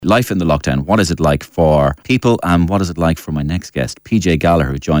Life in the lockdown. What is it like for people, and what is it like for my next guest, PJ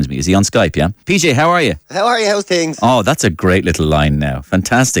Gallagher, who joins me? Is he on Skype, yeah? PJ, how are you? How are you? How's things? Oh, that's a great little line now.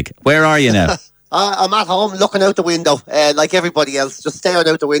 Fantastic. Where are you now? I'm at home looking out the window, like everybody else, just staring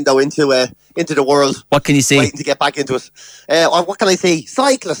out the window into the world. What can you see? Waiting to get back into it. What can I see?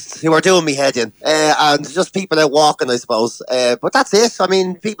 Cyclists who are doing me head in, and just people out walking, I suppose. But that's it. I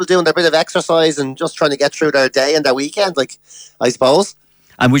mean, people doing their bit of exercise and just trying to get through their day and their weekend, like, I suppose.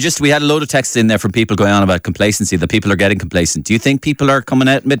 And we had a load of texts in there from people going on about complacency, that people are getting complacent. Do you think people are coming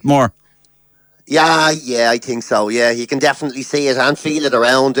out a bit more? Yeah, I think so. Yeah, you can definitely see it and feel it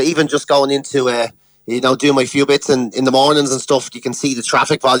around. Even just going into, doing my few bits in the mornings and stuff, you can see the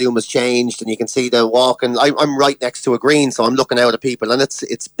traffic volume has changed, and you can see the walking. I'm right next to a green, so I'm looking out at people, and it's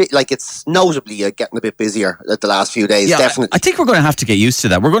it's notably getting a bit busier the last few days. Yeah, definitely. I think we're going to have to get used to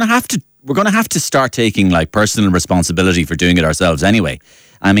that. We're going to have to start taking like personal responsibility for doing it ourselves anyway.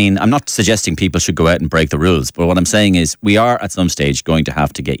 I mean, I'm not suggesting people should go out and break the rules, but what I'm saying is we are at some stage going to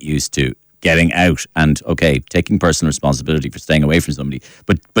have to get used to getting out and, taking personal responsibility for staying away from somebody,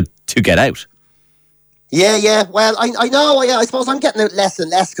 but to get out. Yeah. Well, I know. Yeah, I suppose I'm getting out less and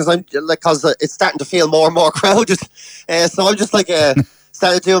less because it's starting to feel more and more crowded. So I'm just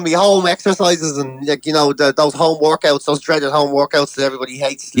started doing my home exercises and those home workouts, those dreaded home workouts that everybody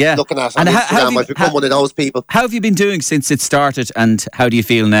hates looking at on Instagram. I've become one of those people. How have you been doing since it started, and how do you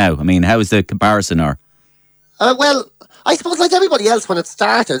feel now? I mean, how is the comparison? Well, I suppose like everybody else when it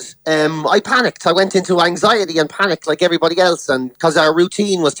started, I panicked. I went into anxiety and panic like everybody else, and because our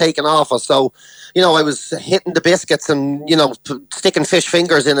routine was taken off us. So, I was hitting the biscuits and, sticking fish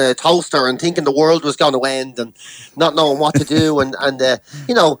fingers in a toaster and thinking the world was going to end and not knowing what to do and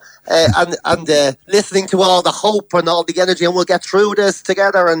listening to all the hope and all the energy, and we'll get through this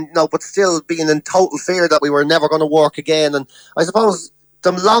together, and but still being in total fear that we were never going to work again. And I suppose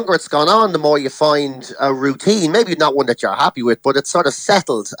the longer it's gone on, the more you find a routine, maybe not one that you're happy with, but it's sort of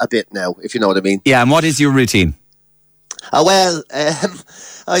settled a bit now, if you know what I mean. Yeah, and what is your routine? I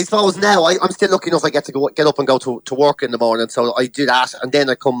suppose now I'm still lucky enough I get to get up and go to work in the morning, so I do that, and then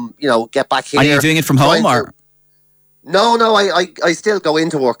I come, get back here. Are you doing it from home or...? No, I still go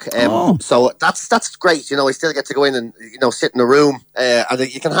into work. So that's great. I still get to go in and, sit in a room,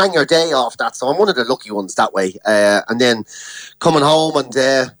 and you can hang your day off that. So I'm one of the lucky ones that way. And then coming home and,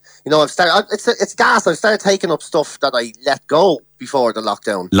 I've started, it's gas. I've started taking up stuff that I let go before the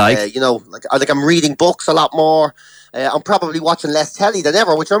lockdown. Like I'm reading books a lot more. I'm probably watching less telly than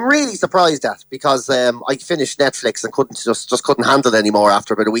ever, which I'm really surprised at, because I finished Netflix and couldn't just couldn't handle it anymore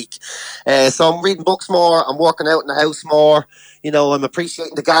after about a week. So I'm reading books more. I'm working out in the house more. I'm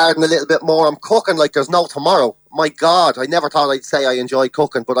appreciating the garden a little bit more. I'm cooking like there's no tomorrow. My God, I never thought I'd say I enjoy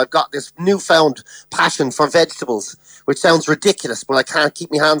cooking, but I've got this newfound passion for vegetables, which sounds ridiculous, but I can't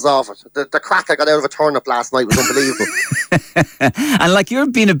keep my hands off it. The crack I got out of a turnip last night was unbelievable. And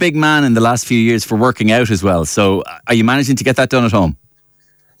you've been a big man in the last few years for working out as well. So are you managing to get that done at home?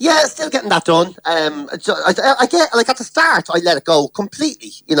 Yeah, still getting that done. I get, at the start, I let it go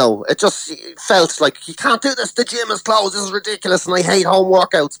completely. It just felt like, you can't do this, the gym is closed, this is ridiculous, and I hate home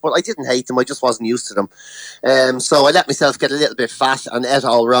workouts. But I didn't hate them, I just wasn't used to them. So I let myself get a little bit fat and ate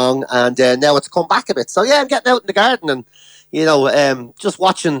all wrong, and now it's come back a bit. So yeah, I'm getting out in the garden and, just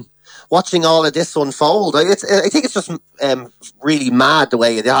watching all of this unfold. I think it's just really mad the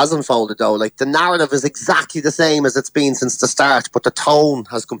way it has unfolded, though. Like, the narrative is exactly the same as it's been since the start, but the tone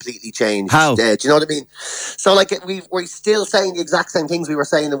has completely changed. How? Do you know what I mean? So, we're still saying the exact same things we were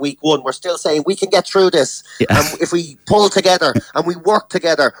saying in week one. We're still saying we can get through this. Yeah. And if we pull together and we work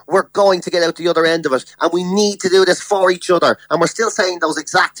together, we're going to get out the other end of it. And we need to do this for each other. And we're still saying those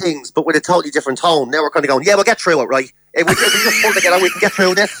exact things, but with a totally different tone. Now we're kind of going, yeah, we'll get through it, right? If we just pull together, we can get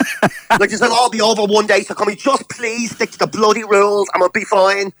through this. This will all be over one day, so can we just please stick to the bloody rules and we'll be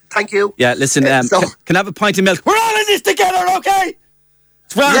fine? Thank you. Yeah, listen, can I have a pint of milk? We're all in this together, okay?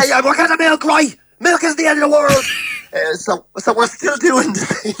 Yeah, we're getting milk, right? Milk is the end of the world. So we're still doing the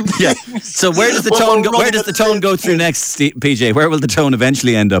same thing. Yeah. So where does the tone go? Where does the tone go through next, PJ? Where will the tone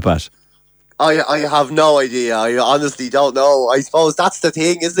eventually end up at? I have no idea. I honestly don't know. I suppose that's the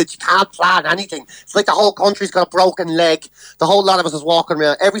thing, is that you can't plan anything. It's like the whole country's got a broken leg. The whole lot of us is walking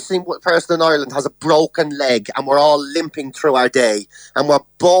around. Every single person in Ireland has a broken leg, and we're all limping through our day. And we're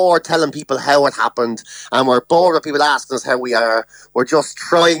bored telling people how it happened, and we're bored of people asking us how we are. We're just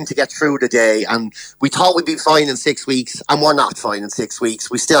trying to get through the day, and we thought we'd be fine in 6 weeks, and we're not fine in 6 weeks.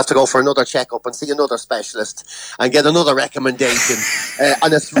 We still have to go for another checkup and see another specialist and get another recommendation.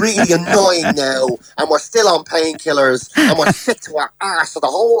 And it's really annoying now, and we're still on painkillers, and we're sick to our arse of the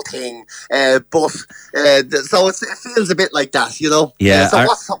whole thing. So it feels a bit like that, you know. Yeah.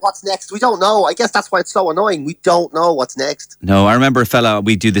 So what's next? We don't know. I guess that's why it's so annoying. We don't know what's next. No, I remember a fella.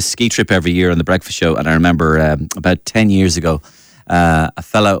 We do this ski trip every year on the Breakfast Show, and I remember about 10 years ago, a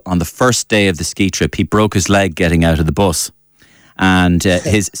fella on the first day of the ski trip, he broke his leg getting out of the bus. And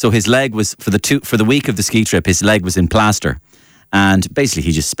his leg was for the week of the ski trip. His leg was in plaster, and basically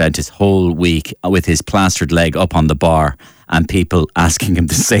he just spent his whole week with his plastered leg up on the bar, and people asking him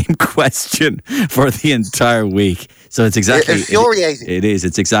the same question for the entire week. So it's exactly infuriating. It is.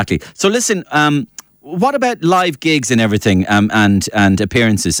 It's exactly. So listen, what about live gigs and everything, and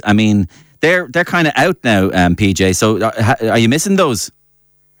appearances? I mean, they're kind of out now, PJ. So are you missing those?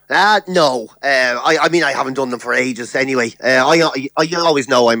 No. I mean, I haven't done them for ages anyway. I always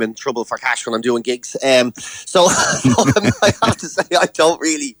know I'm in trouble for cash when I'm doing gigs. So I have to say I don't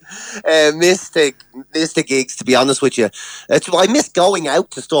really miss the gigs, to be honest with you. I miss going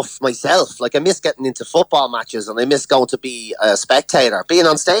out to stuff myself. Like, I miss getting into football matches, and I miss going to be a spectator. Being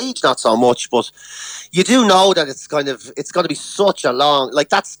on stage, not so much, but you do know that it's going to be such a long, like,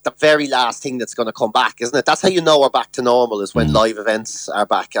 that's the very last thing that's going to come back, isn't it? That's how you know we're back to normal, is when live events are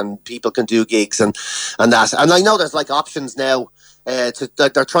back and people can do gigs and that. And I know there's like options now. They're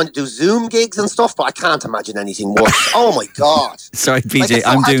trying to do Zoom gigs and stuff, but I can't imagine anything worse. Oh my God! Sorry, PJ, like,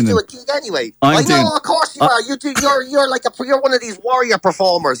 I'm doing to do them. a gig anyway. I know, of course you are. You do. You're one of these warrior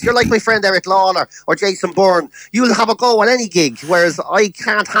performers. You're like my friend Eric Lawler or Jason Byrne. You'll have a go at any gig, whereas I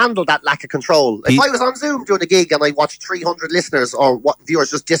can't handle that lack of control. If I was on Zoom doing a gig and I watched 300 listeners or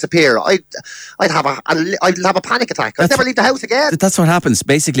viewers just disappear, I'd have a panic attack. I'd never leave the house again. That's what happens.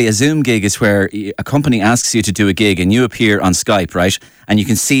 Basically, a Zoom gig is where a company asks you to do a gig and you appear on Skype, right? And you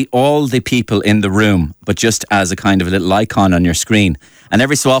can see all the people in the room, but just as a kind of a little icon on your screen. And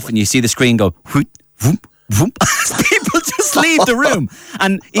every so often you see the screen go, whoop, whoop, whoop. People just leave the room.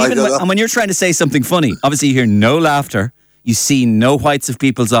 And even when you're trying to say something funny, obviously you hear no laughter. You see no whites of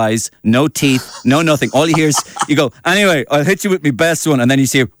people's eyes, no teeth, no nothing. All you hear is, you go, anyway, I'll hit you with my best one. And then you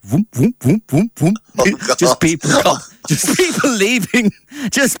see, whoop, whoop, whoop, whoop, whoop. Just people leaving.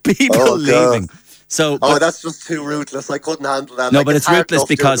 Just people leaving. So, that's just too ruthless. I couldn't handle that. No, but it's ruthless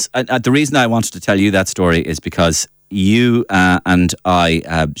because the reason I wanted to tell you that story is because you and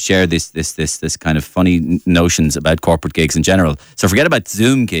I share this kind of funny notions about corporate gigs in general. So forget about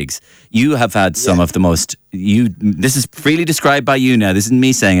Zoom gigs. You have had some of the most. This is freely described by you now. This isn't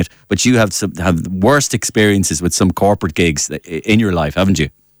me saying it, but you have the worst experiences with some corporate gigs in your life, haven't you?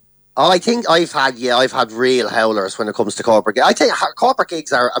 I think I've had real howlers when it comes to corporate gigs. I tell you, corporate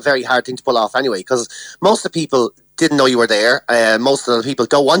gigs are a very hard thing to pull off anyway, because most of the people didn't know you were there. Most of the people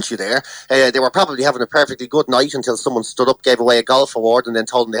don't want you there. They were probably having a perfectly good night until someone stood up, gave away a golf award, and then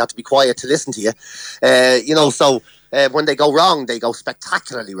told them they had to be quiet to listen to you. So when they go wrong, they go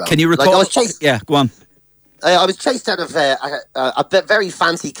spectacularly wrong. Can you recall? Yeah, go on. I was chased out of a very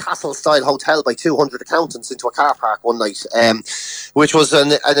fancy castle-style hotel by 200 accountants into a car park one night, which was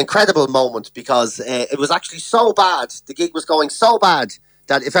an incredible moment because it was actually so bad. The gig was going so bad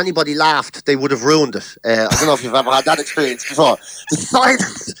that if anybody laughed, they would have ruined it. I don't know if you've ever had that experience before. The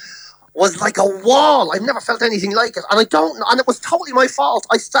silence was like a wall. I've never felt anything like it. And it was totally my fault.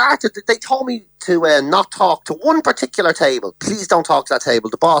 They told me to not talk to one particular table. Please don't talk to that table.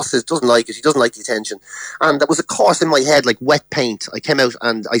 The boss doesn't like it. He doesn't like the attention. And there was a course in my head like wet paint. I came out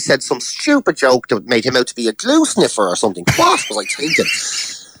and I said some stupid joke that made him out to be a glue sniffer or something. What was I thinking?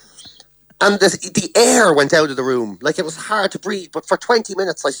 And the air went out of the room. Like, it was hard to breathe. But for 20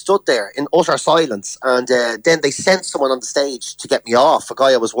 minutes, I stood there in utter silence. And then they sent someone on the stage to get me off, a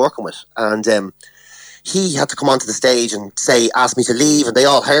guy I was working with. And he had to come onto the stage and ask me to leave. And they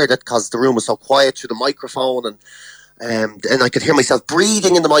all heard it because the room was so quiet through the microphone. And I could hear myself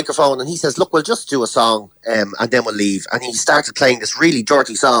breathing in the microphone. And he says, look, we'll just do a song and then we'll leave. And he started playing this really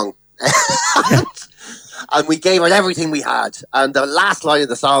dirty song. And we gave it everything we had. And the last line of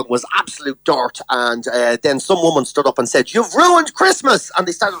the song was absolute dirt. And then some woman stood up and said, "You've ruined Christmas." And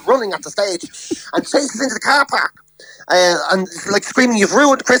they started running at the stage and chased us into the car park. And like screaming, "You've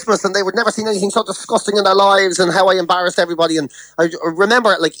ruined Christmas." And they would never seen anything so disgusting in their lives and how I embarrassed everybody. And I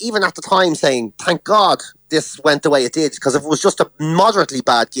remember, like, even at the time saying, thank God this went the way it did, because if it was just a moderately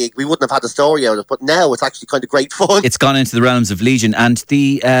bad gig, we wouldn't have had a story out of it. But now it's actually kind of great fun. It's gone into the realms of Legion. And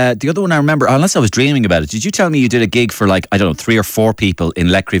the other one I remember, unless I was dreaming about it, did you tell me you did a gig for, like, I don't know, 3 or 4 people in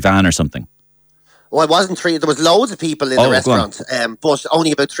Lecrivan or something? Well, it wasn't 3. There was loads of people in the restaurant, but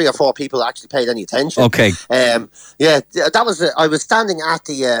only about 3 or 4 people actually paid any attention. Okay. That was. I was standing at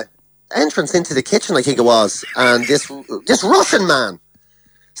the entrance into the kitchen, I think it was, and this Russian man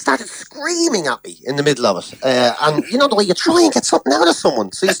started screaming at me in the middle of it. And you know the way you try and get something out of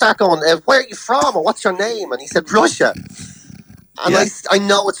someone. So you start going, where are you from? Or what's your name? And he said, Russia. And I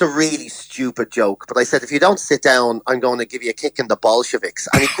know it's a really stupid joke, but I said, if you don't sit down, I'm going to give you a kick in the Bolsheviks.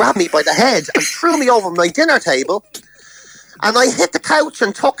 And he grabbed me by the head and threw me over my dinner table. And I hit the couch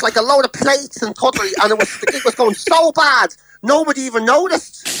and took like a load of plates and cutlery. And the gig was going so bad, nobody even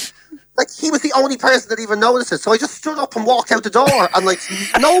noticed. Like, he was the only person that even noticed it. So I just stood up and walked out the door, and like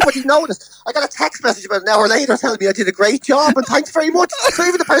nobody noticed. I got a text message about an hour later telling me I did a great job and thanks very much. So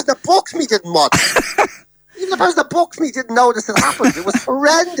even the person that booked me didn't watch. Even the person that booked me didn't notice it happened. It was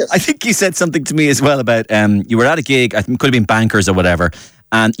horrendous. I think you said something to me as well about you were at a gig, I think it could have been Bankers or whatever,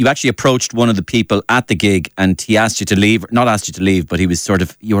 and you actually approached one of the people at the gig and he asked you to leave, not asked you to leave, but he was sort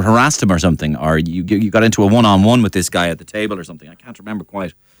of, you harassed him or something, or you got into a one-on-one with this guy at the table or something. I can't remember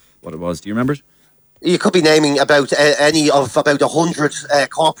quite what it was. Do you remember it? You could be naming about any of about 100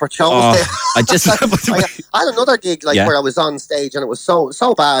 corporate shows. I just I had another gig where I was on stage and it was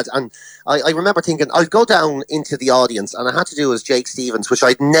so bad, and I remember thinking I'd go down into the audience, and I had to do as Jake Stevens, which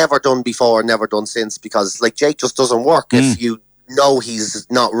I'd never done before, never done since, because like Jake just doesn't work if you know he's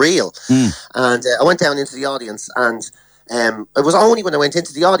not real. And I went down into the audience, and it was only when I went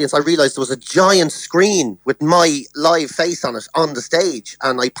into the audience I realised there was a giant screen with my live face on it on the stage,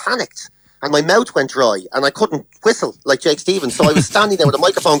 and I panicked. And my mouth went dry, and I couldn't whistle like Jake Stevens. So I was standing there with a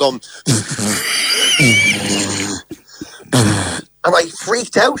microphone going, and I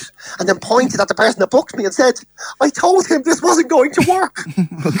freaked out, and then pointed at the person that booked me and said, I told him this wasn't going to work.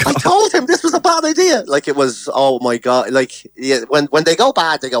 I told him this was a bad idea. Like, it was, oh my God. Like, yeah, when they go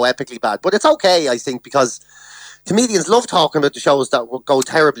bad, they go epically bad. But it's okay, I think, because comedians love talking about the shows that go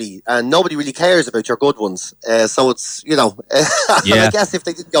terribly, and nobody really cares about your good ones. So it's, I guess if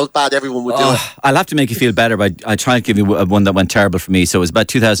they didn't go bad, everyone would do it. I'll have to make you feel better, but I try to give you one that went terrible for me. So it was about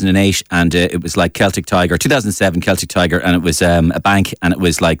 2008, and it was like Celtic Tiger, 2007 Celtic Tiger, and it was a bank, and it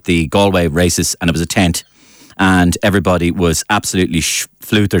was like the Galway races, and it was a tent, and everybody was absolutely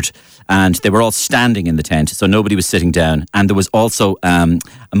flutered, and they were all standing in the tent, so nobody was sitting down. And there was also a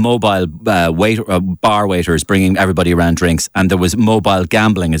mobile bar waiters bringing everybody around drinks, and there was mobile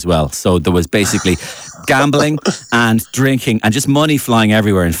gambling as well. So there was basically gambling and drinking and just money flying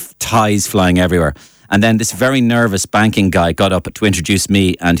everywhere and ties flying everywhere. And then this very nervous banking guy got up to introduce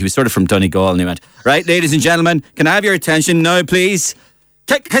me, and he was sort of from Donegal, and he went, right, ladies and gentlemen, can I have your attention now, please?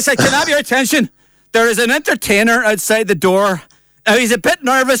 Can I have your attention? There is an entertainer outside the door. He's a bit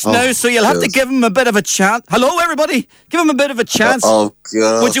nervous now, so you'll have to give him a bit of a chance. Hello, everybody. Give him a bit of a chance. Oh,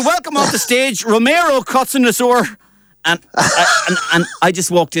 God. Would you welcome off the stage Romero Kotzenasor? And I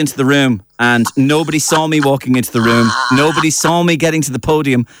just walked into the room, and nobody saw me walking into the room. Nobody saw me getting to the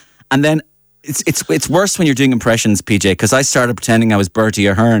podium. And then it's worse when you're doing impressions, PJ, because I started pretending I was Bertie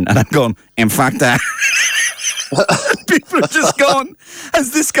Ahern, and I'm going, in fact, people are just going,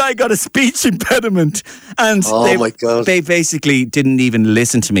 has this guy got a speech impediment? And my God. They basically didn't even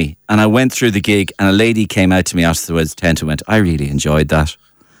listen to me. And I went through the gig, and a lady came out to me afterwards, tent, and went, I really enjoyed that.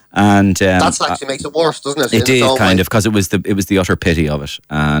 And that's actually makes it worse, doesn't it? It did, kind of, because it was the utter pity of it.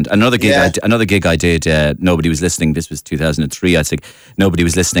 And another gig I did, nobody was listening. This was 2003, I think. Nobody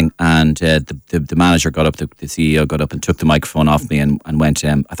was listening, and the manager got up, the CEO got up and took the microphone off me and went.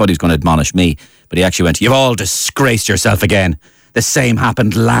 I thought he was going to admonish me, but he actually went, "You've all disgraced yourself again. The same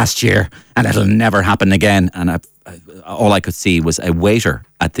happened last year, and it'll never happen again." And all I could see was a waiter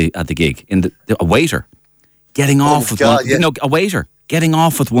at the gig, a waiter getting off with a waiter getting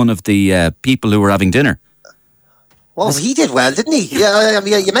off with one of the people who were having dinner. Well, he did well, didn't he? Yeah, I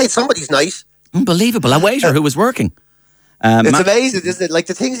mean, you made somebody's night. Unbelievable. A waiter who was working. It's amazing, isn't it? Like,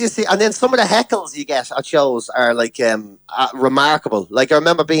 the things you see, and then some of the heckles you get at shows are like remarkable. Like, I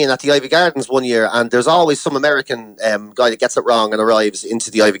remember being at the Ivy Gardens one year, and there's always some American guy that gets it wrong and arrives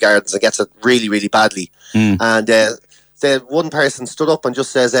into the Ivy Gardens and gets it really, really badly. And the one person stood up and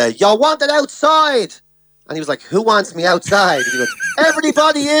just says, "You're wanted outside." And he was like, "Who wants me outside?" And he went,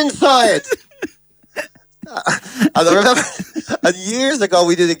 "Everybody inside." And I remember, and years ago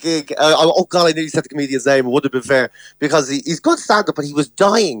we did a gig. Oh God, I nearly said the comedian's name. It would have been fair, because he's good stand-up, but he was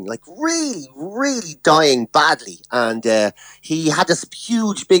dying, like really, really dying badly. And he had this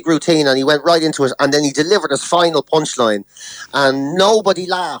huge, big routine, and he went right into it. And then he delivered his final punchline, and nobody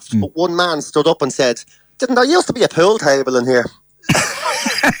laughed. But one man stood up and said, "Didn't there used to be a pool table in here?"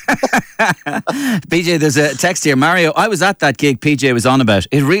 PJ, there's a text here. Mario, I was at that gig PJ was on about.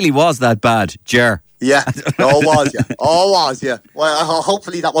 It really was that bad, Ger. Yeah, was, yeah. Well,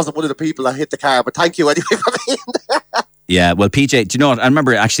 hopefully that wasn't one of the people that hit the car, but thank you anyway for being there. Yeah, well, PJ, do you know what? I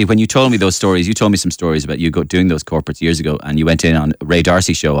remember actually when you told me those stories, you told me some stories about you doing those corporates years ago, and you went in on Ray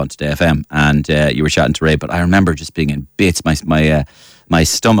Darcy's show on Today FM, and you were chatting to Ray, but I remember just being in bits. My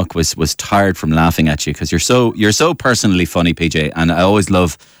stomach was tired from laughing at you because you're so personally funny, PJ, and I always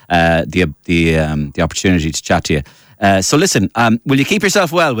love the opportunity to chat to you. So listen, will you keep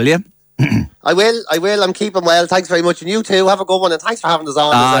yourself well, will you? I will. I'm keeping well. Thanks very much. And you too. Have a good one. And thanks for having us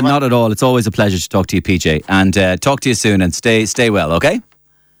on. Not at all. It's always a pleasure to talk to you, PJ. And talk to you soon and stay well, okay?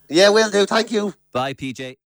 Yeah, will do. Thank you. Bye, PJ.